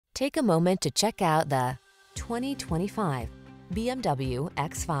Take a moment to check out the 2025 BMW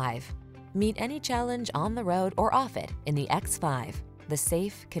X5. Meet any challenge on the road or off it in the X5, the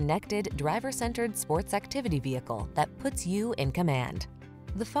safe, connected, driver-centered sports activity vehicle that puts you in command.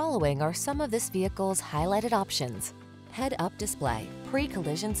 The following are some of this vehicle's highlighted options: head-up display,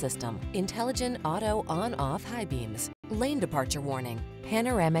 pre-collision system, intelligent auto on-off high beams, lane departure warning,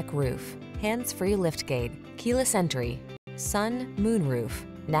 panoramic roof, hands-free liftgate, keyless entry, sun, moon roof,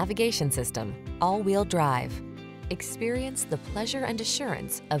 navigation system, all-wheel drive. Experience the pleasure and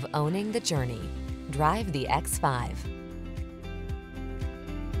assurance of owning the journey. Drive the X5.